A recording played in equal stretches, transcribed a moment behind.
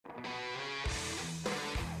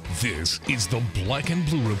This is the Black and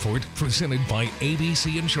Blue Report presented by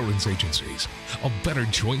ABC Insurance Agencies, a better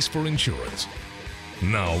choice for insurance.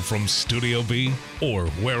 Now from Studio B, or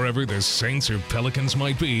wherever the Saints or Pelicans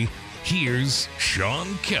might be, here's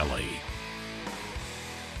Sean Kelly.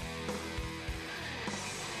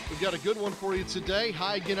 We've got a good one for you today.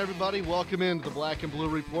 Hi again, everybody. Welcome into the Black and Blue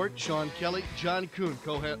Report. Sean Kelly, John Kuhn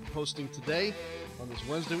co-hosting today. On this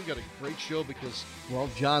Wednesday, we got a great show because, well,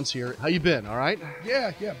 John's here. How you been? All right?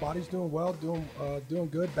 Yeah. Body's doing well, doing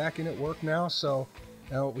good. Back in at work now. So,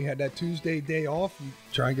 we had that Tuesday day off. You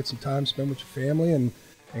try and get some time spent with your family and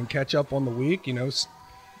catch up on the week.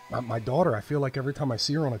 My daughter, I feel like every time I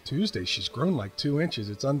see her on a Tuesday, she's grown like 2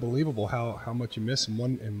 inches. It's unbelievable how much you miss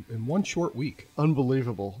in one short week.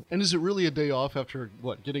 Unbelievable. And is it really a day off after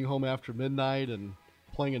getting home after midnight and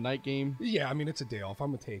playing a night game? Yeah, it's a day off. I'm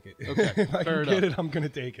going to take it. Okay, if I fair can get enough. it, I'm going to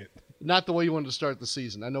take it. Not the way you wanted to start the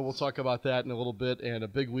season. I know we'll talk about that in a little bit, and a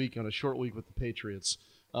big week and a short week with the Patriots.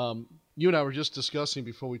 You and I were just discussing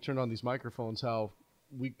before we turned on these microphones how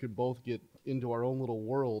we could both get into our own little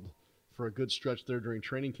world for a good stretch there during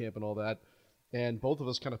training camp and all that. And both of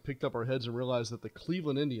us kind of picked up our heads and realized that the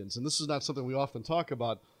Cleveland Indians, and this is not something we often talk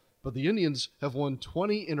about, but the Indians have won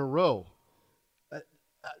 20 in a row.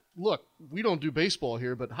 Look, we don't do baseball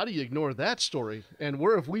here, but how do you ignore that story? And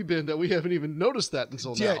where have we been that we haven't even noticed that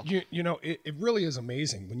until now? Yeah, it really is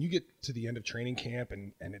amazing when you get to the end of training camp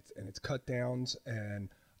and it's cut downs and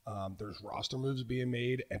there's roster moves being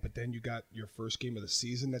made, but then you got your first game of the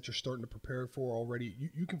season that you're starting to prepare for already.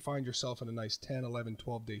 You can find yourself in a nice 10, 11,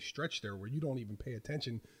 12-day stretch there where you don't even pay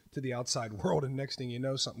attention to the outside world, and next thing you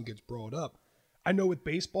know, something gets brought up. I know with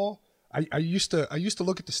baseball, I used to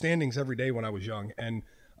look at the standings every day when I was young, and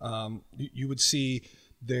you would see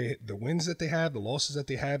the wins that they had, the losses that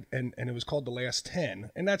they had, and it was called the last 10.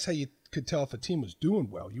 And that's how you could tell if a team was doing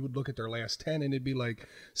well. You would look at their last 10 and it'd be like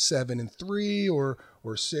 7-3 or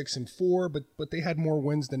 6-4, but they had more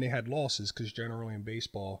wins than they had losses, because generally in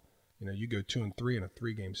baseball, you go 2-3 in a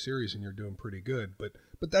 3-game series and you're doing pretty good. But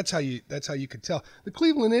that's how you could tell. The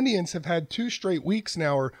Cleveland Indians have had 2 straight weeks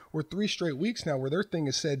now, or 3 straight weeks now, where their thing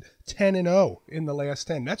has said 10-0 in the last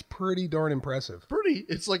 10. That's pretty darn impressive.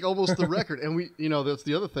 It's like almost the record. And that's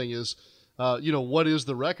the other thing is, what is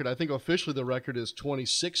the record? I think officially the record is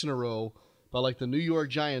 26 in a row by like the New York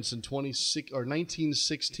Giants in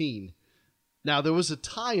 1916. Now there was a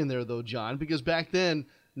tie in there though, John, because back then,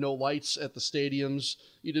 no lights at the stadiums.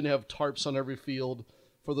 You didn't have tarps on every field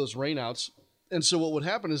for those rainouts. And so what would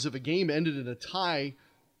happen is if a game ended in a tie,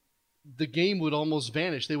 the game would almost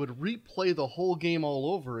vanish. They would replay the whole game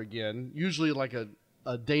all over again, usually like a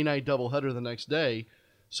day-night doubleheader the next day.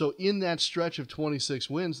 So in that stretch of 26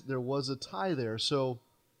 wins, there was a tie there. So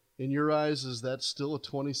in your eyes, is that still a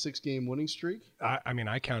 26-game winning streak?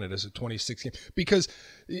 I count it as a 26-game because,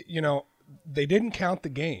 they didn't count the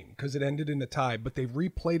game because it ended in a tie, but they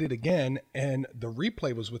replayed it again, and the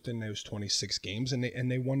replay was within those 26 games, and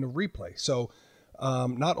they won the replay. So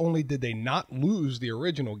not only did they not lose the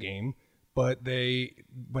original game, but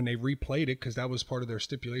when they replayed it, because that was part of their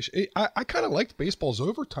stipulation. I kind of liked baseball's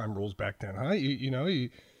overtime rules back then, huh? You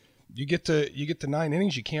get to 9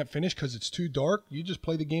 innings, you can't finish because it's too dark. You just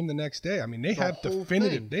play the game the next day. They have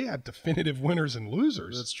definitive winners and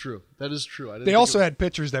losers. That's true. That is true. They also had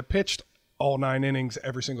pitchers that pitched all 9 innings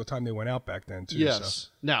every single time they went out back then, too. Yes. So.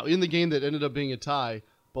 Now, in the game that ended up being a tie,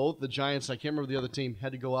 both the Giants, I can't remember the other team,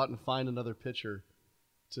 had to go out and find another pitcher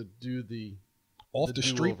to do the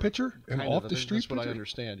off-the-street pitcher? An off-the-street pitcher? That's what I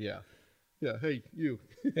understand, yeah. Yeah, hey, you.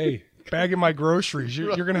 Hey, bagging my groceries.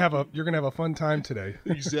 You're gonna have a fun time today.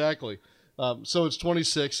 Exactly. So it's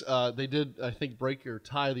 26. They did, I think, break or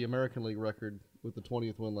tie the American League record with the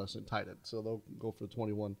 20th win last night, tied it. So they'll go for the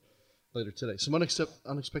 21 later today. Some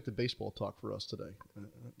unexpected baseball talk for us today.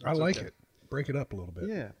 I like it. Break it up a little bit.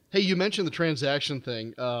 Yeah. Hey, you mentioned the transaction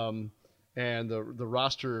thing and the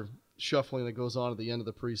roster shuffling that goes on at the end of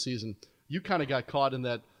the preseason. You kind of got caught in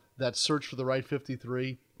that search for the right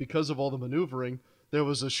 53 because of all the maneuvering. There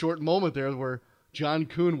was a short moment there where John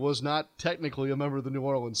Kuhn was not technically a member of the New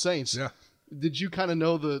Orleans Saints. Yeah. Did you kind of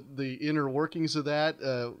know the inner workings of that?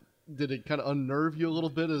 Did it kind of unnerve you a little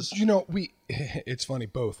bit? It's funny,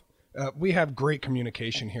 both. We have great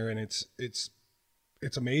communication here, and it's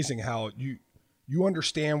amazing how you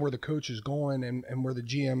understand where the coach is going and where the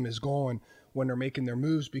GM is going when they're making their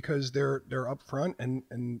moves, because they're up front and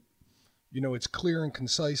it's clear and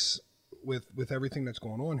concise with everything that's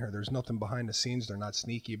going on here. There's nothing behind the scenes. They're not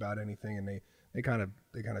sneaky about anything, and they kind of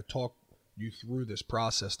talk you through this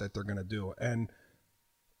process that they're going to do. And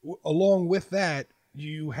along with that,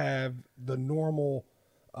 you have the normal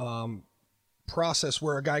process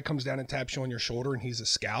where a guy comes down and taps you on your shoulder and he's a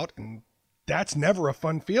scout, and that's never a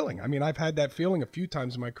fun feeling. I mean, I've had that feeling a few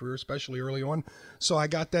times in my career, especially early on. So I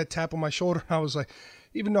got that tap on my shoulder, and I was like,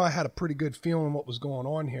 even though I had a pretty good feeling what was going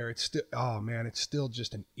on here, it's still, oh man, it's still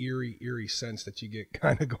just an eerie sense that you get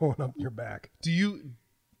kind of going up your back. Do you,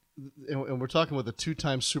 and we're talking with a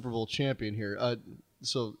 2-time Super Bowl champion here, and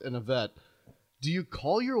a vet, do you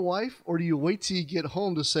call your wife, or do you wait till you get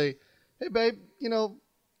home to say, hey babe,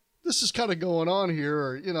 this is kind of going on here,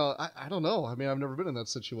 or, I don't know. I mean, I've never been in that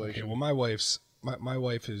situation. Okay, well, my wife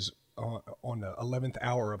is on the 11th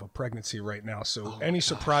hour of a pregnancy right now, so any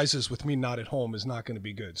surprises with me not at home is not going to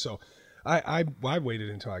be good. So I waited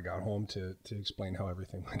until I got home to explain how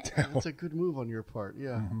everything went down. That's a good move on your part. Yeah.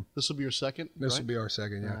 Mm-hmm. This will be your second? This will be our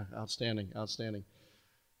second, yeah. Outstanding.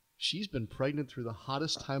 She's been pregnant through the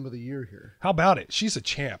hottest time of the year here. How about it? She's a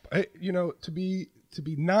champ. To be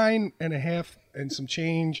 9.5 and some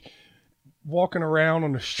change, walking around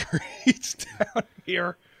on the streets down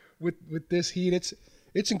here with this heat,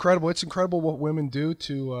 it's incredible. It's incredible what women do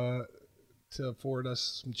to afford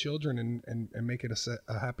us some children and make it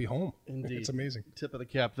a happy home. Indeed. It's amazing. Tip of the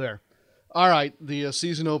cap there. All right, the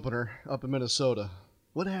season opener up in Minnesota.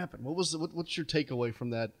 What happened? What's your takeaway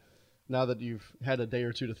from that? Now that you've had a day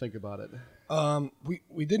or two to think about it.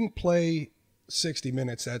 We didn't play 60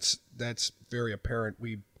 minutes. That's very apparent.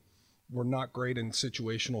 We were not great in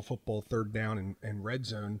situational football, third down and red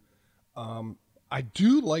zone. I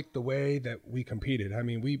do like the way that we competed. I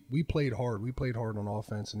mean, we played hard. We played hard on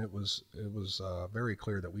offense, and it was very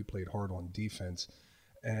clear that we played hard on defense.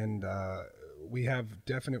 And we have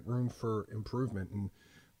definite room for improvement. And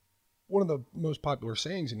one of the most popular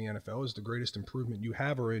sayings in the NFL is the greatest improvement you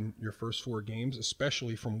have are in your first 4 games,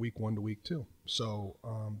 especially from week 1 to week 2. So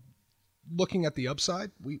looking at the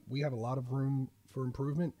upside, we have a lot of room for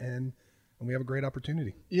improvement, and we have a great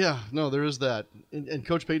opportunity. Yeah, no, there is that. And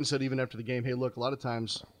Coach Payton said even after the game, hey, look, a lot of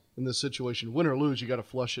times in this situation, win or lose, you got to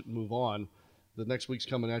flush it and move on. The next week's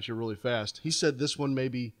coming at you really fast. He said this one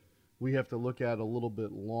maybe we have to look at a little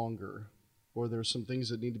bit longer, or there's some things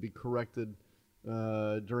that need to be corrected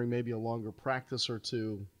during maybe a longer practice or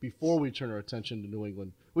two before we turn our attention to New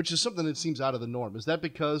England, which is something that seems out of the norm. Is that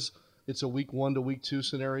because it's a week 1 to week 2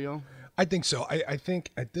 scenario? I think so. I think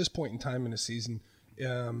at this point in time in the season,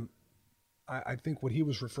 I think what he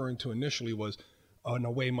was referring to initially was an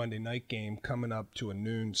away Monday night game coming up to a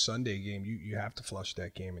noon Sunday game. You have to flush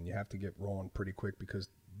that game, and you have to get rolling pretty quick because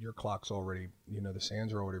your clock's already, the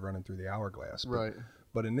sands are already running through the hourglass. Right.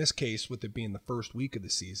 But in this case, with it being the first week of the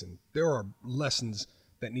season, there are lessons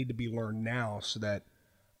that need to be learned now so that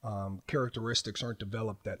characteristics aren't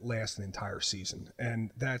developed that last an entire season.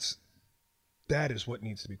 And that is what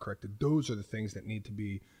needs to be corrected. Those are the things that need to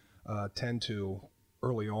be tend to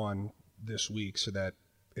early on this week so that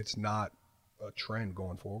it's not a trend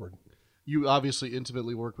going forward. You obviously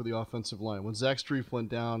intimately work with the offensive line. When Zach Strief went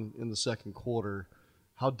down in the second quarter,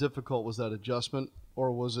 how difficult was that adjustment,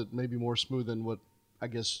 or was it maybe more smooth than what I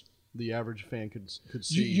guess the average fan could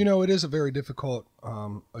see? It is a very difficult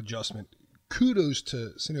adjustment. Kudos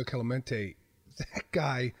to Senio Clemente. That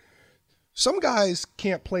guy, some guys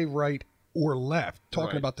can't play right or left,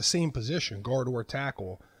 talking about the same position, guard or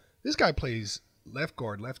tackle. This guy plays left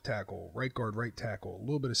guard, left tackle, right guard, right tackle, a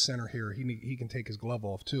little bit of center here. He can take his glove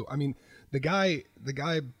off too. I mean, the guy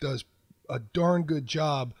does a darn good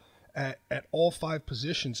job at all 5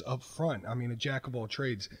 positions up front. I mean, a jack of all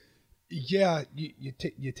trades. Yeah, you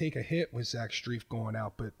take a hit with Zach Strief going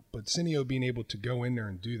out, but Senio being able to go in there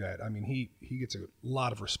and do that, I mean, he gets a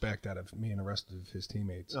lot of respect out of me and the rest of his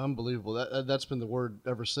teammates. Unbelievable. That's been the word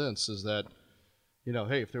ever since, is that,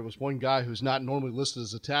 hey, if there was one guy who's not normally listed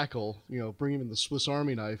as a tackle, bring him in the Swiss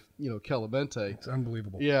Army knife, Clemente. It's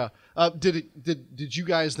unbelievable. Yeah. Did you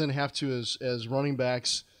guys then have to, as running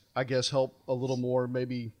backs, I guess, help a little more,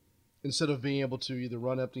 maybe instead of being able to either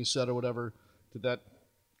run empty set or whatever, did that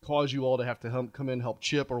cause you all to have to come in, help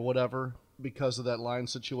chip or whatever because of that line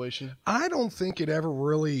situation? I don't think it ever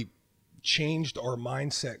really changed our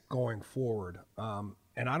mindset going forward. And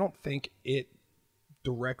I don't think it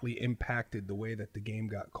directly impacted the way that the game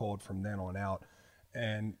got called from then on out.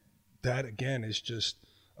 And that, again, is just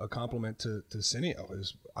a compliment to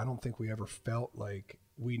Senio. I don't think we ever felt like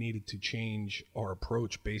we needed to change our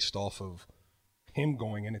approach based off of him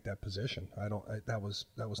going in at that position. That was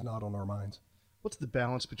not on our minds. What's the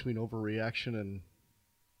balance between overreaction and,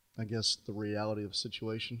 I guess, the reality of the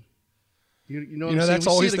situation? That's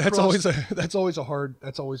always a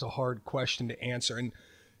hard question to answer. And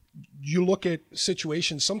you look at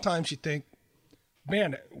situations, sometimes you think,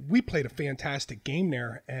 man, we played a fantastic game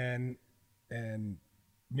there, and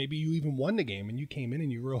maybe you even won the game, and you came in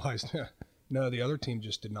and you realized No, the other team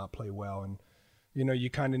just did not play well. And, you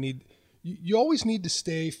kind of need – you always need to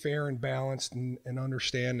stay fair and balanced and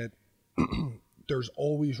understand that there's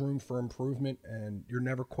always room for improvement, and you're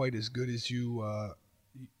never quite as good as you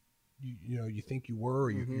think you were,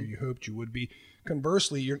 or you hoped you would be.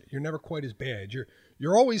 Conversely, you're never quite as bad.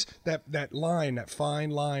 You're always that line, that fine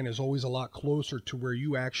line, is always a lot closer to where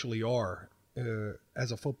you actually are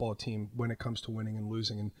as a football team when it comes to winning and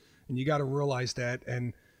losing, and you got to realize that.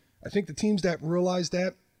 And I think the teams that realize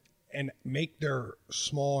that and make their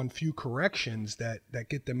small and few corrections that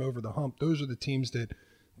get them over the hump, those are the teams that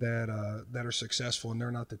are successful, and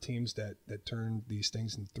they're not the teams that turn these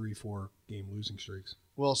things in 3-4 game losing streaks.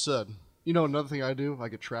 Well said. Another thing I do, I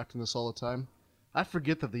get trapped in this all the time. I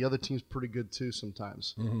forget that the other team's pretty good too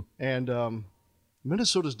sometimes. Mm-hmm. And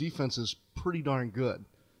Minnesota's defense is pretty darn good.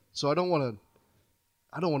 So I don't want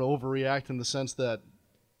to overreact in the sense that,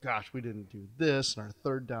 gosh, we didn't do this and our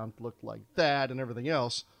third down looked like that and everything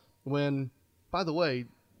else. When, by the way,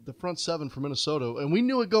 the front seven for Minnesota, and we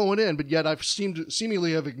knew it going in, but yet I've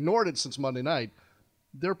seemingly have ignored it since Monday night.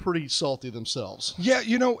 They're pretty salty themselves. Yeah,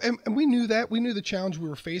 and we knew that. We knew the challenge we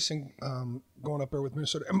were facing going up there with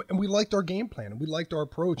Minnesota. And we liked our game plan, and we liked our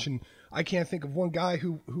approach. And I can't think of one guy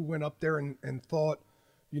who went up there and thought,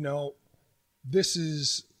 we're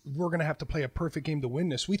going to have to play a perfect game to win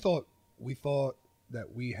this. We thought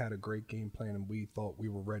that we had a great game plan, and we thought we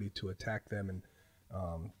were ready to attack them. And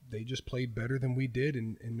they just played better than we did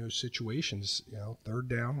in those situations. Third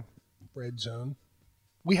down, red zone.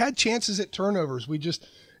 We had chances at turnovers. We just,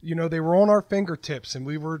 they were on our fingertips, and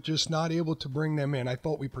we were just not able to bring them in. I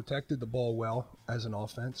thought we protected the ball well as an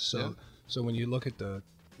offense. So when you look at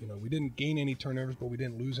we didn't gain any turnovers, but we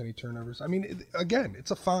didn't lose any turnovers. I mean, again,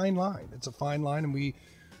 it's a fine line. It's a fine line, and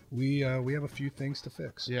we have a few things to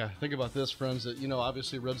fix. Yeah, think about this, friends. That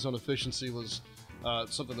obviously red zone efficiency was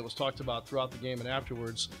something that was talked about throughout the game and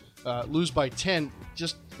afterwards. Lose by 10.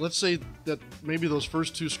 Just let's say that maybe those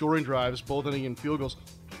first two scoring drives, both ending in field goals,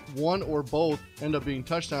 one or both end up being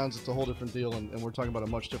touchdowns. It's a whole different deal, and we're talking about a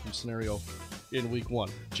much different scenario in week one.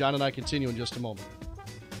 John and I continue in just a moment.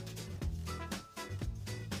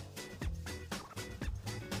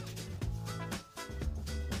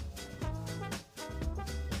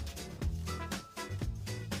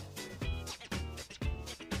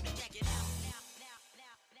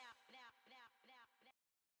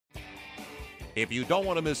 If you don't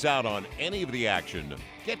want to miss out on any of the action,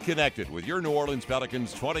 get connected with your New Orleans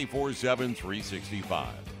Pelicans 24/7, 365.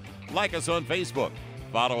 Like us on Facebook.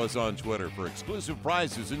 Follow us on Twitter for exclusive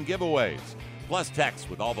prizes and giveaways. Plus text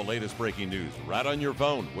with all the latest breaking news right on your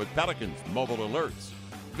phone with Pelicans mobile alerts.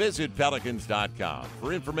 Visit Pelicans.com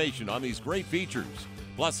for information on these great features.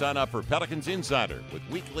 Plus sign up for Pelicans Insider with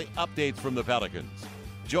weekly updates from the Pelicans.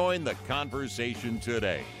 Join the conversation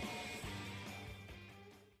today.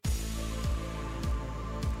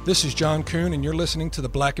 This is John Kuhn, and you're listening to the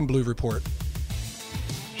Black and Blue Report.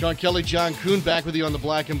 Sean Kelly, John Kuhn, back with you on the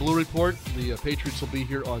Black and Blue Report. The Patriots will be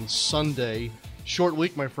here on Sunday. Short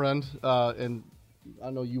week, my friend, and I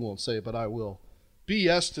know you won't say it, but I will.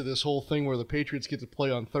 BS to this whole thing where the Patriots get to play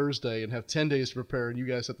on Thursday and have 10 days to prepare, and you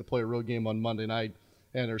guys have to play a road game on Monday night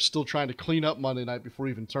and are still trying to clean up Monday night before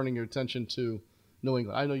even turning your attention to New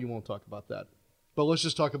England. I know you won't talk about that, but let's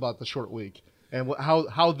just talk about the short week. And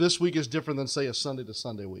how this week is different than, say, a Sunday to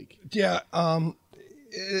Sunday week. Yeah,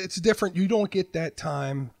 it's different. You don't get that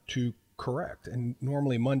time to correct. And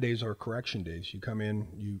normally Mondays are correction days. You come in,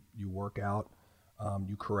 you work out,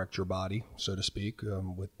 you correct your body, so to speak,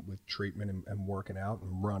 with treatment and working out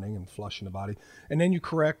and running and flushing the body. And then you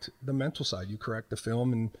correct the mental side. You correct the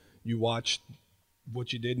film, and you watch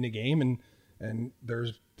what you did in the game. And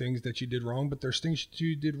there's things that you did wrong, but there's things that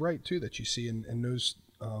you did right, too, that you see. And those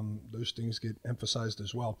things get emphasized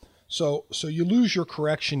as well. So you lose your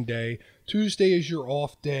correction day. Tuesday is your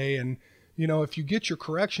off day, and if you get your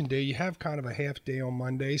correction day, you have kind of a half day on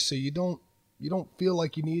Monday, so you don't feel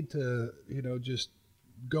like you need to just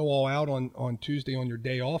go all out on Tuesday on your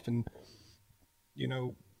day off and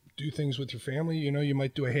do things with your family. You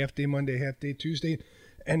might do a half day Monday, half day Tuesday,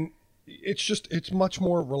 and it's much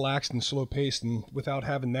more relaxed and slow paced. And without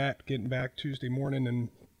having that, getting back Tuesday morning and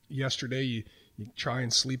yesterday, you try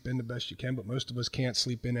and sleep in the best you can, but most of us can't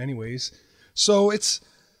sleep in anyways. So it's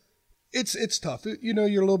tough. You're a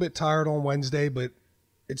little bit tired on Wednesday, but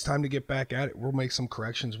it's time to get back at it. We'll make some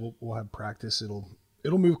corrections. We'll have practice.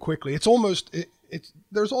 It'll move quickly.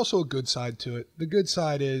 There's also a good side to it. The good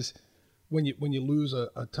side is when you lose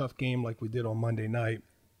a tough game like we did on Monday night,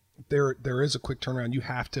 there is a quick turnaround. You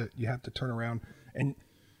have to turn around, and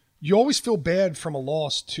you always feel bad from a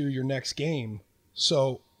loss to your next game.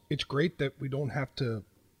 So it's great that we don't have to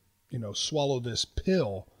swallow this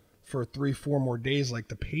pill for 3-4 more days like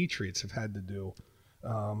the Patriots have had to do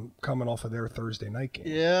coming off of their Thursday night game.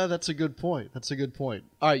 Yeah, that's a good point.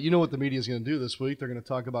 All right, you know what the media is going to do this week. They're going to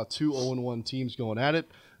talk about 2 0-1 teams going at it.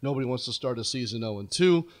 Nobody wants to start a season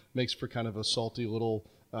 0-2. Makes for kind of a salty little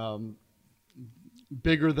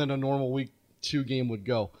bigger than a normal week 2 game would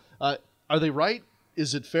go. Are they right?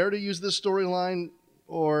 Is it fair to use this storyline,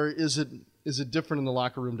 or is it different in the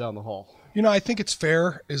locker room down the hall? I think it's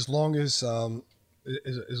fair as long as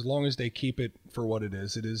they keep it for what it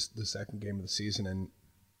is. It is the second game of the season, and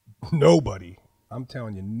I'm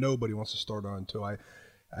telling you, nobody wants to start 0-2.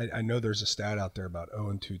 I know there's a stat out there about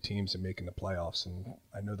 0-2 teams and making the playoffs, and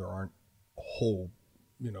I know there aren't a whole,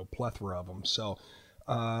 plethora of them. So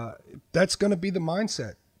that's going to be the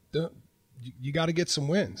mindset. You got to get some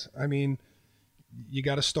wins. I mean, you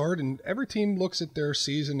got to start, and every team looks at their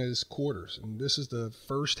season as quarters, and this is the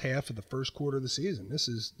first half of the first quarter of the season. This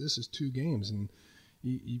is 2 games, and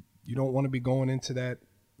you don't want to be going into that,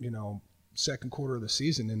 second quarter of the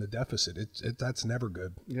season in a deficit. That's never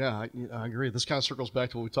good. Yeah, I agree. This kind of circles back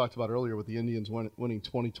to what we talked about earlier with the Indians winning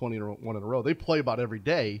 20-20 in a row. They play about every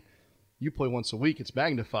day. You play once a week. It's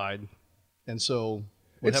magnified, and so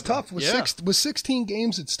it's tough with 16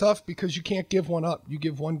 games. It's tough because you can't give one up. You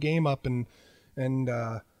give one game up, and we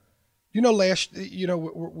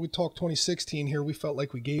talked 2016 here. We felt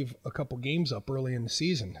like we gave a couple games up early in the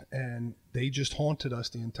season, and they just haunted us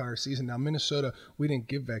the entire season. Now Minnesota, we didn't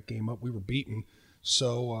give that game up. We were beaten,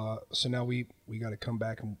 so now we got to come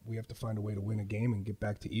back, and we have to find a way to win a game and get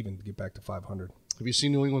back to 500. Have you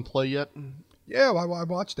seen New England play yet? Yeah, I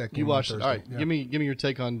watched that game. You watched it. All right, yeah. Give me your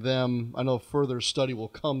take on them. I know further study will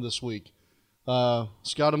come this week.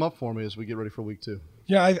 Scout them up for me as we get ready for week 2.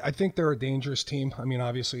 Yeah, I think they're a dangerous team. I mean,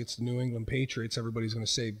 obviously, it's the New England Patriots. Everybody's going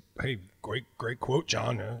to say, hey, great quote,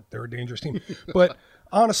 John. They're a dangerous team. But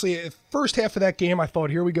honestly, first half of that game, I thought,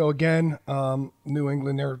 here we go again. New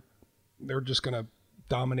England, they're just going to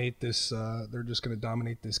dominate this. They're just going to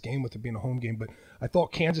dominate this game with it being a home game. But I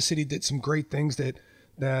thought Kansas City did some great things that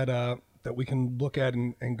we can look at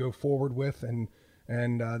and go forward with, and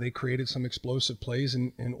they created some explosive plays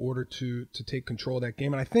in order to take control of that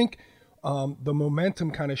game. And I think the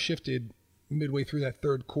momentum kind of shifted midway through that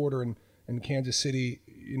third quarter, and Kansas City,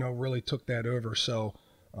 really took that over. So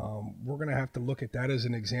we're going to have to look at that as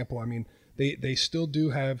an example. I mean, they still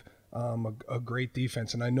do have a great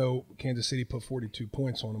defense, and I know Kansas City put 42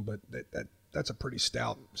 points on them, but that's a pretty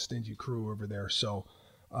stout, stingy crew over there. So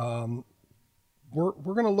we're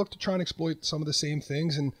going to look to try and exploit some of the same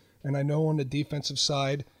things, and I know on the defensive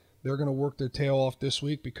side, they're going to work their tail off this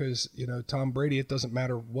week because, Tom Brady, it doesn't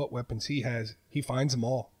matter what weapons he has, he finds them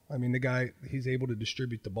all. I mean, the guy, he's able to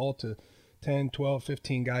distribute the ball to 10, 12,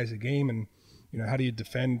 15 guys a game, and, how do you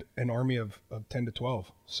defend an army of 10 to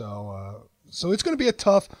 12? So it's going to be a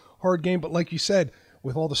tough, hard game, but like you said,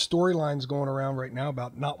 with all the storylines going around right now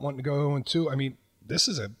about not wanting to go 0-2, I mean,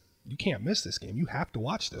 you can't miss this game. You have to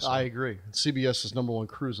watch this one. I agree. CBS's #1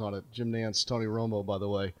 crews on it. Jim Nantz, Tony Romo, by the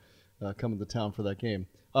way, coming to town for that game.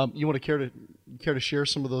 You want to care to share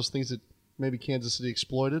some of those things that maybe Kansas City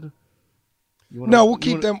exploited? We'll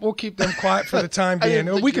keep them quiet for the time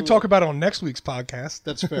being. We can talk about it on next week's podcast.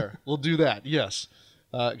 That's fair. We'll do that. Yes,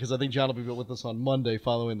 because I think John will be with us on Monday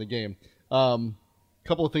following the game.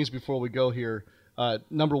 Couple of things before we go here.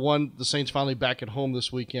 Number one, the Saints finally back at home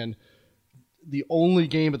this weekend. The only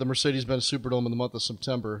game at the Mercedes-Benz Superdome in the month of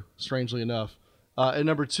September, strangely enough. And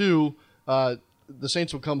number two, the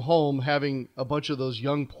Saints will come home having a bunch of those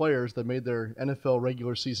young players that made their NFL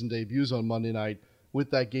regular season debuts on Monday night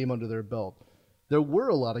with that game under their belt. There were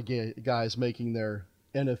a lot of guys making their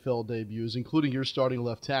NFL debuts, including your starting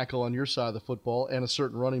left tackle on your side of the football and a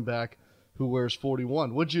certain running back who wears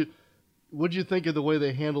 41. What'd you think of the way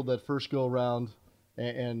they handled that first go-around,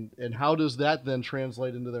 and how does that then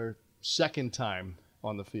translate into their second time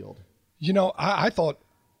on the field? I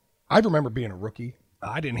remember being a rookie.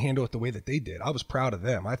 I didn't handle it the way that they did. I was proud of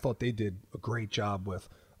them. I thought they did a great job with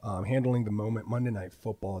handling the moment. Monday Night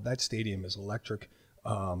Football, that stadium is electric.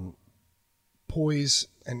 Poise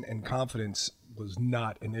and confidence was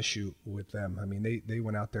not an issue with them. I mean, they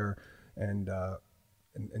went out there and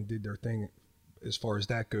did their thing as far as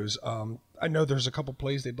that goes. I know there's a couple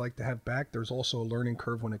plays they'd like to have back. There's also a learning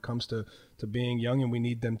curve when it comes to being young, and we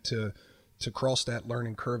need them to cross that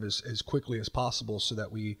learning curve as quickly as possible so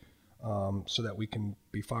that we can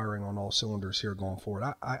be firing on all cylinders here going forward.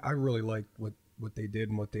 I really liked what they did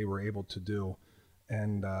and what they were able to do.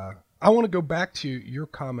 And I want to go back to your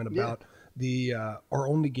comment about our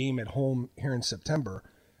only game at home here in September.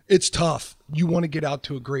 It's tough. You want to get out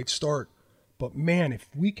to a great start. But, man, if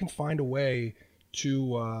we can find a way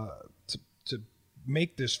to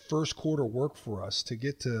make this first quarter work for us, to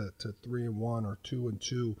get to 3-1 or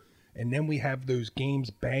 2-2, and then we have those games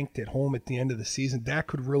banked at home at the end of the season, that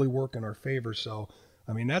could really work in our favor. So,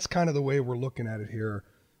 I mean, that's kind of the way we're looking at it here.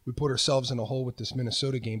 We put ourselves in a hole with this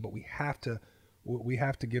Minnesota game, but we have to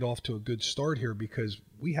get off to a good start here because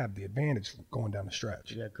we have the advantage going down the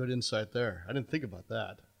stretch. Yeah, good insight there. I didn't think about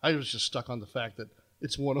that. I was just stuck on the fact that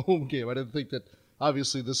it's one home game. I didn't think that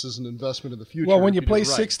obviously this is an investment in the future. Well, when you do play it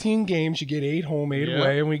right. 16 games, you get 8 home, 8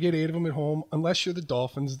 away, and we get 8 of them at home, unless you're the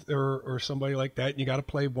Dolphins or somebody like that. You got to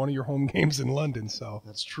play one of your home games in London. So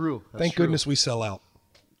That's true. Thank goodness we sell out.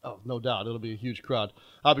 Oh, no doubt. It'll be a huge crowd.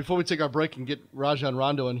 Before we take our break and get Rajon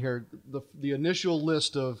Rondo in here, the initial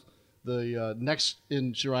list of the next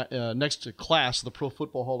to class, the Pro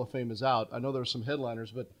Football Hall of Fame, is out. I know there are some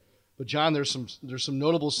headliners, but John, there's some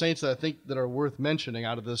notable Saints that I think that are worth mentioning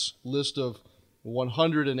out of this list of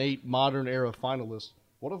 108 modern era finalists.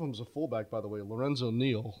 One of them is a fullback, by the way, Lorenzo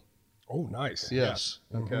Neal. Oh, nice. Yes.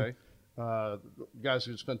 Yeah. Okay. Guys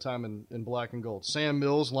who spent time in black and gold. Sam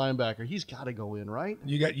Mills, linebacker. He's got to go in, right?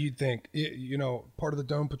 You'd think, part of the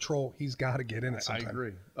Dome Patrol, he's got to get in it sometime. I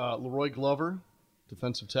agree. Leroy Glover,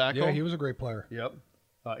 defensive tackle. Yeah, he was a great player. Yep.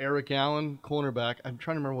 Eric Allen, cornerback. I'm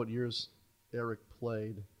trying to remember what years Eric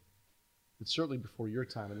played. It's certainly before your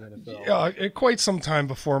time in the NFL. Yeah, quite some time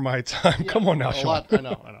before my time. Come on now, Sean. I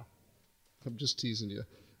know. I'm just teasing you.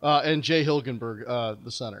 And Jay Hilgenberg,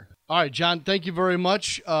 the center. All right, John, thank you very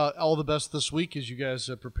much. All the best this week as you guys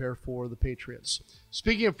prepare for the Patriots.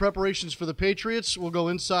 Speaking of preparations for the Patriots, we'll go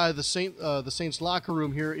inside the Saints locker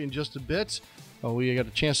room here in just a bit. We got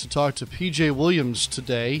a chance to talk to P.J. Williams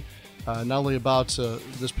today, not only about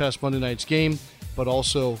this past Monday night's game, but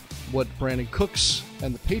also what Brandon Cooks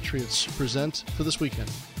and the Patriots present for this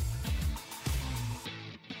weekend.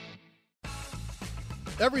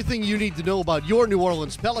 Everything you need to know about your New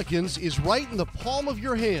Orleans Pelicans is right in the palm of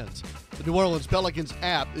your hands. The New Orleans Pelicans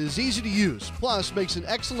app is easy to use, plus makes an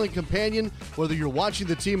excellent companion whether you're watching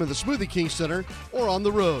the team in the Smoothie King Center or on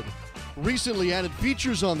the road. Recently added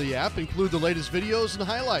features on the app include the latest videos and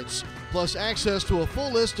highlights, plus access to a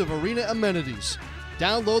full list of arena amenities.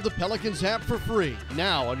 Download the Pelicans app for free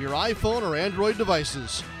now on your iPhone or Android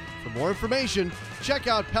devices. For more information, check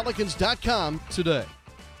out pelicans.com today.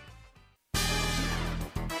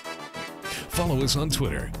 Follow us on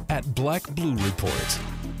Twitter @BlackBlueReport.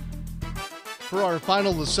 For our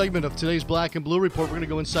final segment of today's Black and Blue Report, we're going to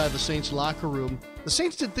go inside the Saints locker room. The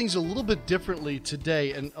Saints did things a little bit differently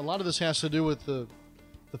today, and a lot of this has to do with the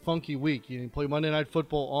funky week. You play Monday Night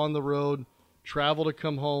Football on the road, travel to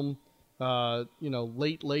come home,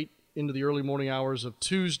 late into the early morning hours of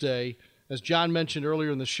Tuesday. As John mentioned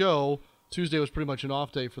earlier in the show, Tuesday was pretty much an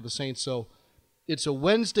off day for the Saints, so it's a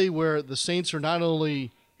Wednesday where the Saints are not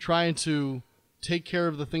only trying to take care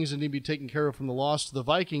of the things that need to be taken care of from the loss to the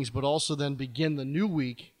Vikings, but also then begin the new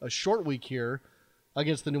week, a short week here,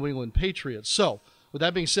 against the New England Patriots. So, with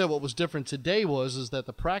that being said, what was different today is that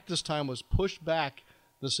the practice time was pushed back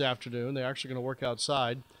this afternoon. They're actually going to work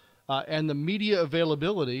outside. And the media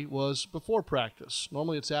availability was before practice.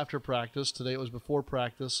 Normally it's after practice. Today it was before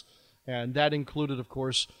practice. And that included, of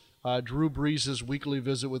course, Drew Brees' weekly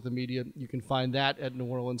visit with the media. You can find that at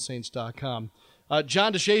NewOrleansSaints.com.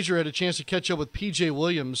 John DeShazier had a chance to catch up with P.J.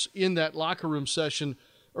 Williams in that locker room session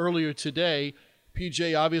earlier today.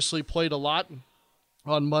 P.J. obviously played a lot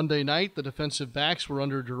on Monday night. The defensive backs were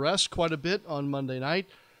under duress quite a bit on Monday night.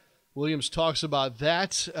 Williams talks about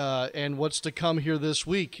that and what's to come here this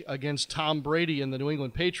week against Tom Brady and the New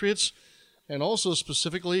England Patriots, and also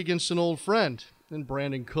specifically against an old friend in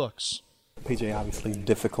Brandon Cooks. PJ, obviously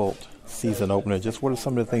difficult season opener. Just what are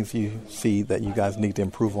some of the things you see that you guys need to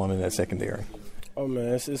improve on in that secondary? Oh,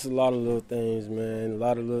 man, it's a lot of little things, man. A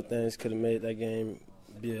lot of little things could have made that game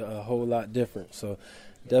be a whole lot different. So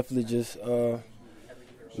definitely just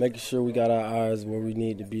making sure we got our eyes where we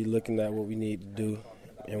need to be, looking at what we need to do.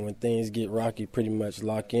 And when things get rocky, pretty much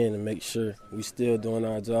lock in and make sure we still doing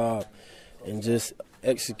our job and just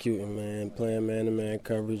executing, man, playing man-to-man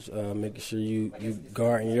coverage, making sure you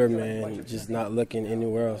guarding your man, just not looking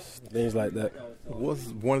anywhere else, things like that.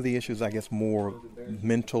 Was one of the issues, I guess, more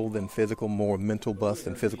mental than physical, more mental bust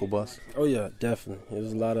than physical bust? Oh, yeah, definitely. It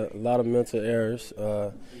was a lot of mental errors,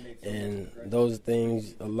 and those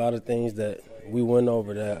things, a lot of things that we went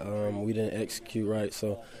over that we didn't execute right.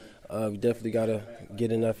 So we definitely got to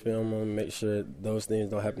get in that film and make sure those things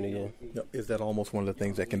don't happen again. Is that almost one of the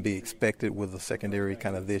things that can be expected with a secondary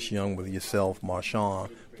kind of this young with yourself, Marshawn,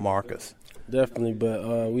 Marcus? Definitely,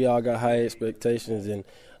 but we all got high expectations, and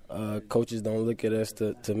coaches don't look at us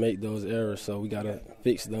to make those errors. So we got to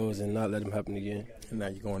fix those and not let them happen again. And now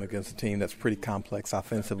you're going against a team that's pretty complex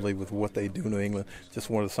offensively with what they do in New England. Just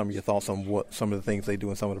what are some of your thoughts on what some of the things they do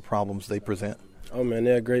and some of the problems they present? Oh, man,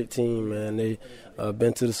 they're a great team, man. They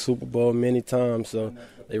been to the Super Bowl many times, so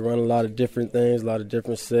they run a lot of different things, a lot of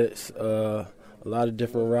different sets, a lot of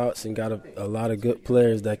different routes, and got a lot of good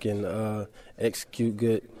players that can execute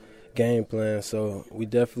good game plan. So we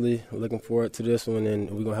definitely looking forward to this one, and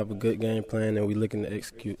we're going to have a good game plan, and we're looking to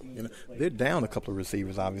execute. You know, they're down a couple of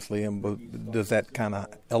receivers, obviously, but does that kind of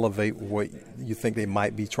elevate what you think they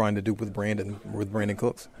might be trying to do with Brandon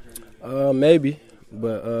Cooks? Maybe,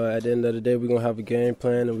 but at the end of the day, we're going to have a game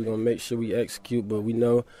plan, and we're going to make sure we execute, but we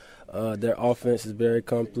know their offense is very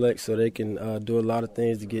complex, so they can do a lot of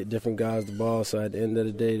things to get different guys the ball. So at the end of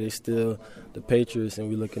the day, they still the Patriots, and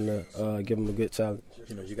we're looking to give them a good challenge.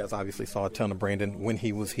 You know, you guys obviously saw a ton of Brandon when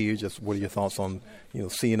he was here. Just what are your thoughts on,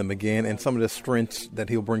 seeing him again and some of the strengths that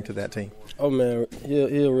he'll bring to that team? Oh, man,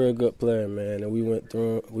 he's a real good player, man. And we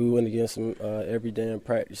went against him every day in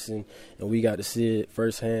practice, and we got to see it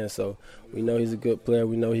firsthand. So we know he's a good player.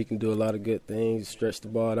 We know he can do a lot of good things, stretch the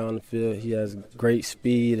ball down the field. He has great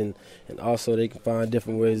speed, and also they can find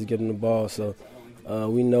different ways to get him the ball. So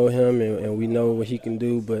we know him, and we know what he can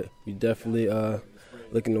do, but we definitely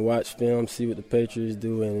looking to watch film, see what the Patriots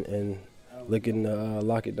do, and looking to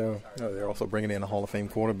lock it down. They're also bringing in a Hall of Fame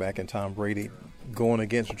quarterback in Tom Brady. Going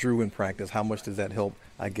against Drew in practice, how much does that help,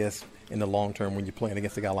 I guess, in the long term when you're playing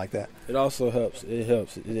against a guy like that? It also helps. It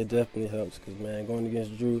helps. It definitely helps because, man, going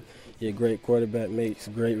against Drew, he's a great quarterback, makes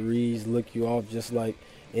great reads, look you off just like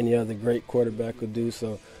any other great quarterback would do.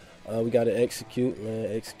 So we got to execute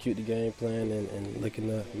the game plan and looking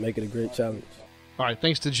to make it a great challenge. All right,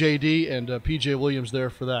 thanks to JD and P.J. Williams there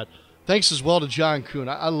for that. Thanks as well to John Kuhn.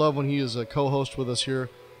 I love when he is a co-host with us here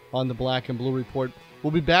on the Black and Blue Report.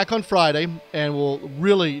 We'll be back on Friday, and we'll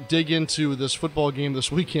really dig into this football game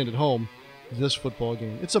this weekend at home. This football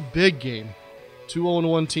game. It's a big game. 2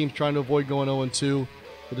 0-1 teams trying to avoid going 0-2.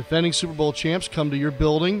 The defending Super Bowl champs come to your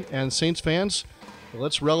building, and Saints fans,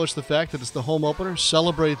 let's relish the fact that it's the home opener,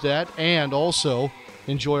 celebrate that, and also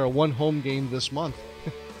enjoy our one home game this month.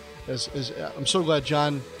 I'm so glad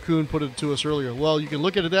John Kuhn put it to us earlier. Well, you can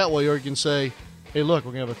look at it that way, or you can say, hey, look,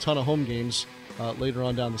 we're going to have a ton of home games later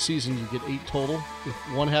on down the season. You get 8 total. If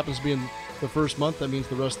one happens to be in the first month, that means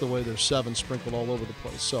the rest of the way there's 7 sprinkled all over the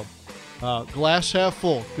place. So glass half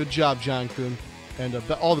full. Good job, John Kuhn. And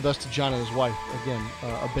all the best to John and his wife. Again,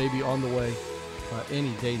 a baby on the way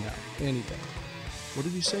any day now. Any day. What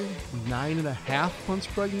did he say? 9.5 months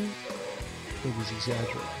pregnant? Maybe he's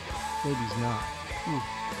exaggerating. Maybe he's not.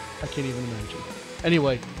 I can't even imagine.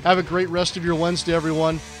 Anyway, have a great rest of your Wednesday,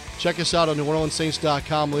 everyone. Check us out on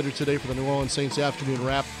NewOrleansSaints.com later today for the New Orleans Saints afternoon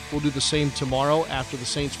wrap. We'll do the same tomorrow after the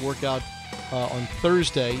Saints workout on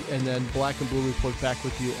Thursday, and then Black and Blue Report back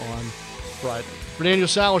with you on Friday. For Daniel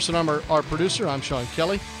Salerson, I'm our producer. I'm Sean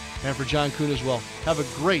Kelly, and for John Kuhn as well. Have a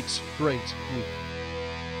great week.